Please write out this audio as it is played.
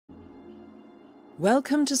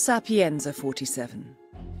Welcome to Sapienza 47.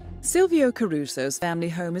 Silvio Caruso's family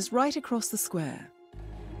home is right across the square.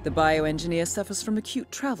 The bioengineer suffers from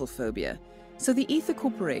acute travel phobia, so the Ether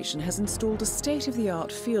Corporation has installed a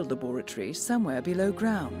state-of-the-art field laboratory somewhere below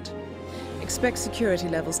ground. Expect security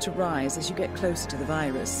levels to rise as you get closer to the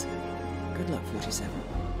virus. Good luck, 47.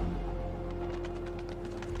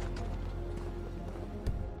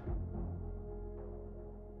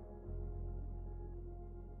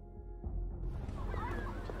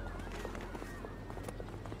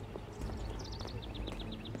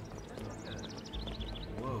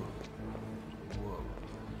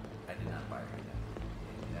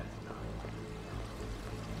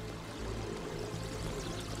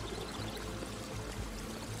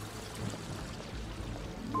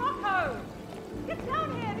 Get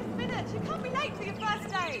down here this minute! You can't be late for your first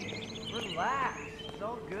day! Relax, it's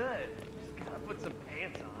all good. Just gotta put some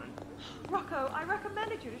pants on. Rocco, I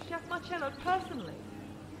recommended you to Chef Marcello personally.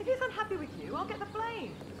 If he's unhappy with you, I'll get the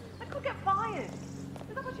blame. I could get fired.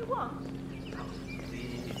 Is that what you want? Oh,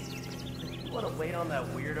 please. You wanna wait on that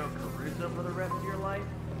weirdo Caruso for the rest of your life?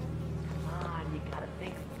 Come on, you gotta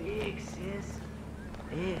think big, sis.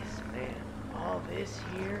 This, man, all this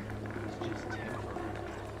here is just temporary.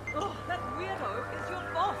 Oh, that weirdo is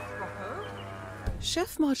your boss, Rocco.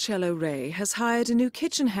 Chef Marcello Ray has hired a new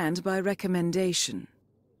kitchen hand by recommendation,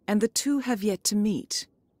 and the two have yet to meet.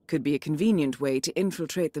 Could be a convenient way to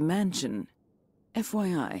infiltrate the mansion.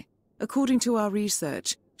 FYI, according to our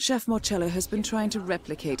research, Chef Marcello has been trying to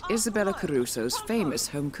replicate Isabella Caruso's famous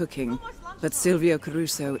home cooking, but Silvio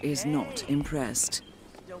Caruso is not impressed.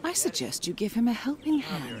 I suggest you give him a helping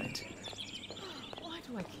hand. Why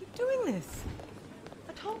do I keep doing this?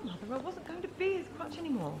 I told Mother I wasn't going to be his crutch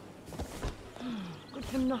anymore. Good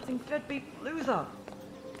for nothing, deadbeat loser.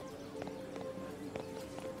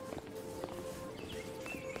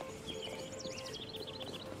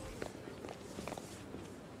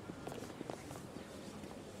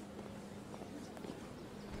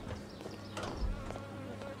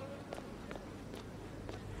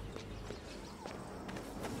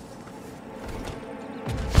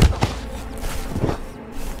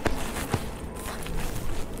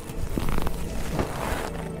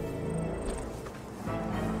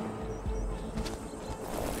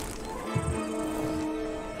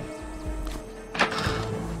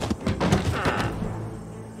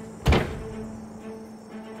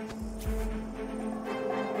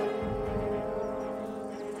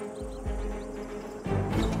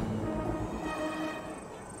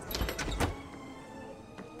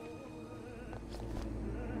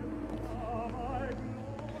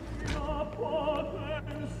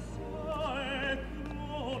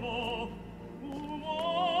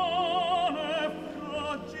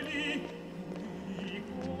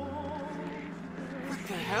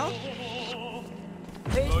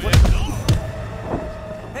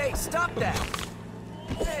 Hey, stop that!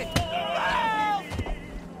 Hey!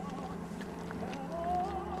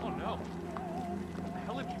 Oh no! What the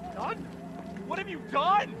hell have you done? What have you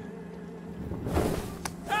done?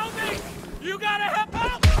 Help me! You gotta help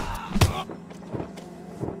out!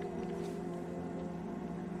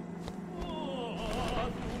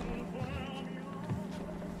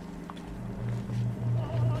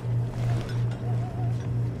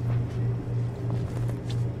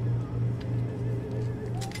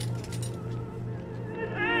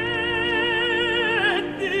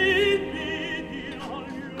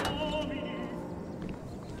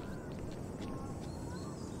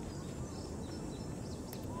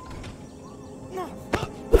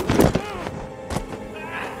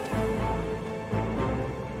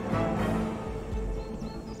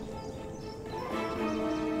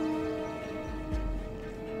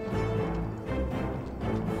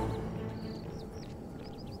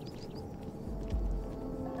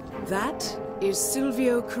 That is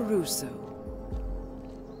Silvio Caruso.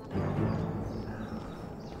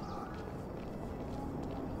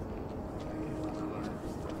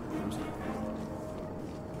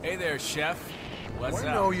 Hey there, Chef. What's up?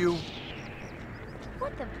 I know you.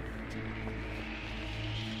 What the?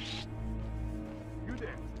 You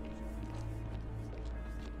there?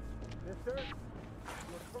 Yes, sir.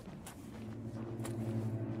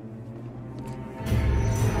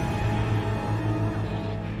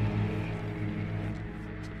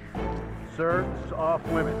 Sir, this is off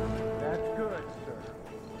limits. That's good, sir.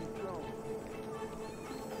 Keep going.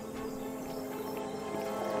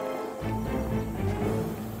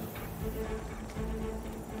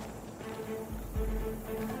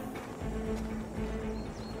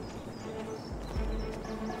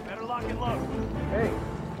 Better lock and load. Hey,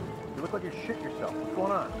 you look like you shit yourself. What's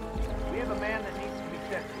going on? We have a man that needs to be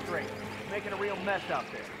set straight. making a real mess out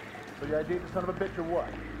there. So you ID the son of a bitch or what?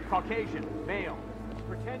 Caucasian, male,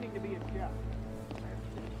 pretending to be a chef.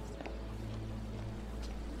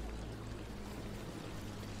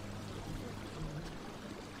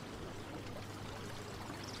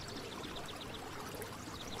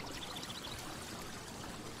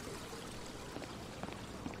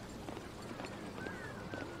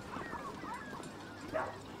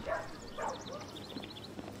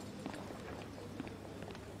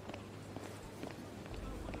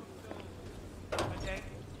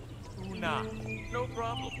 Nah, no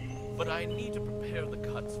problem. But I need to prepare the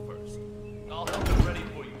cuts first. I'll have them ready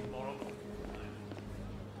for you tomorrow morning.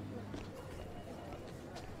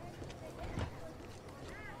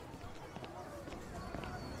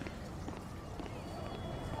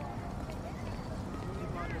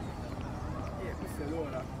 Questo è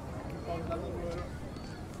allora. Che cosa lavoro?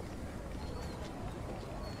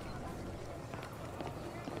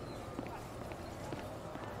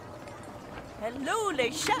 Hello,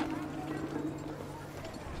 les chefs!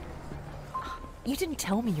 You didn't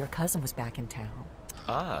tell me your cousin was back in town.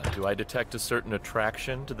 Ah, do I detect a certain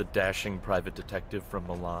attraction to the dashing private detective from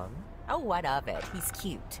Milan? Oh, what of it? He's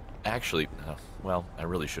cute. Actually, well, I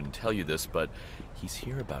really shouldn't tell you this, but he's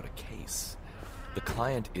here about a case. The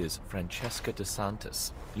client is Francesca De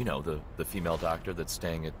Santis. You know, the female doctor that's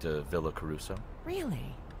staying at Villa Caruso.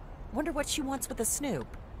 Really? Wonder what she wants with a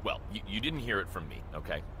snoop. Well, you didn't hear it from me,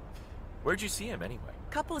 okay? Where'd you see him anyway?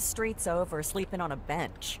 Couple of streets over, sleeping on a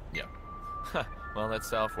bench. Yeah. Well, that's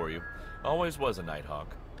Sal for you. Always was a nighthawk.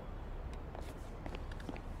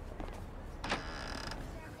 Okay.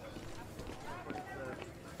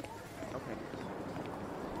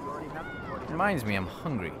 You already have it? Reminds me, I'm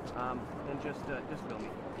hungry. Then just fill me.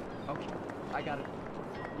 Okay, I got it.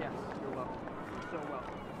 Yes, you're welcome. So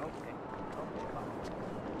welcome. Okay. Okay, bye.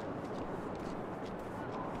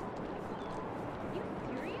 You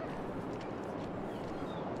serious?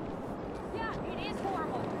 Yeah, it is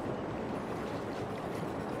horrible.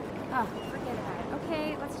 Oh, forget about it.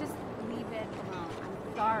 Okay, let's just leave it alone.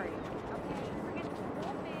 I'm sorry. Okay, forget the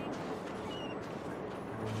whole thing.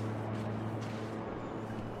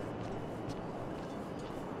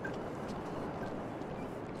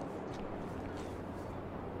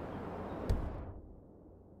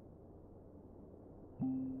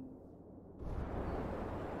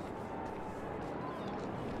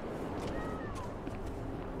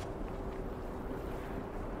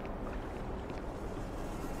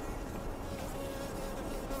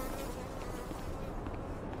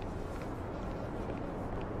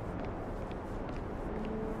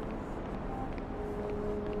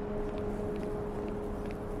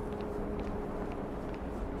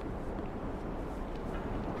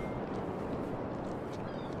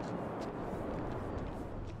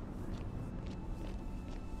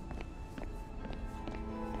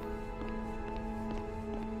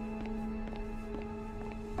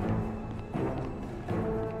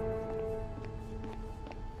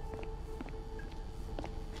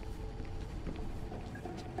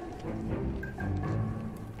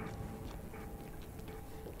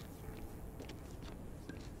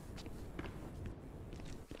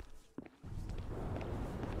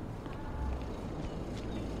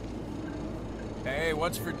 Hey,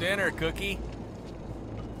 what's for dinner, Cookie?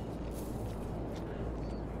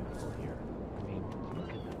 Here. I mean, look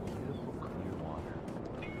at the beautiful clear water.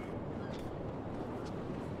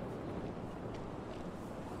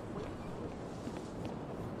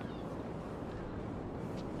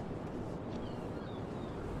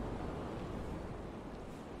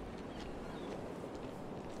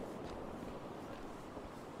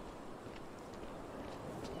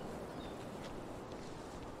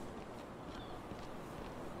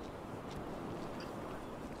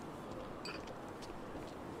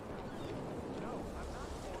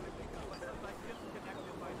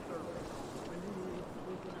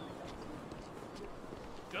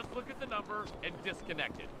 Just look at the number and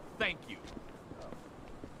disconnect it. Thank you.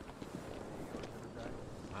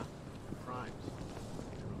 Huh? Crimes.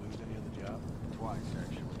 Ever lose any other job? Twice,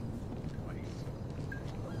 actually. Twice.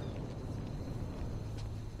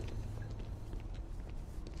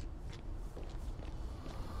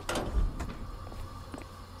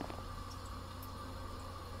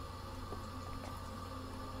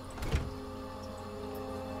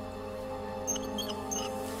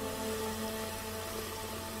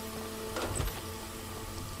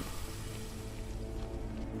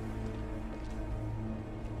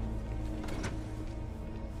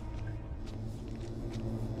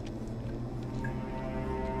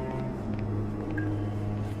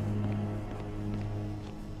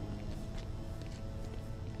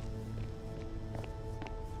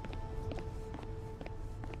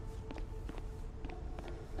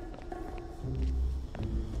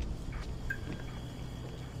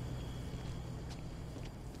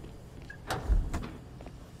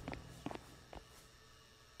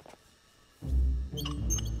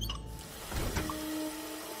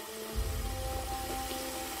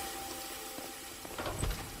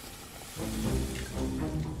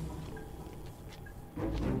 Do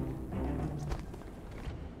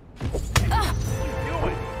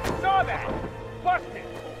it! Saw that! Busted!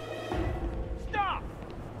 Stop!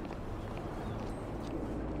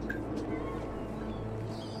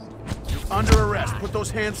 You're under arrest. Put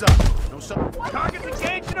those hands up. No Target's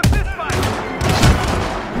engaged in a fistfight!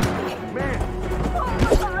 Man,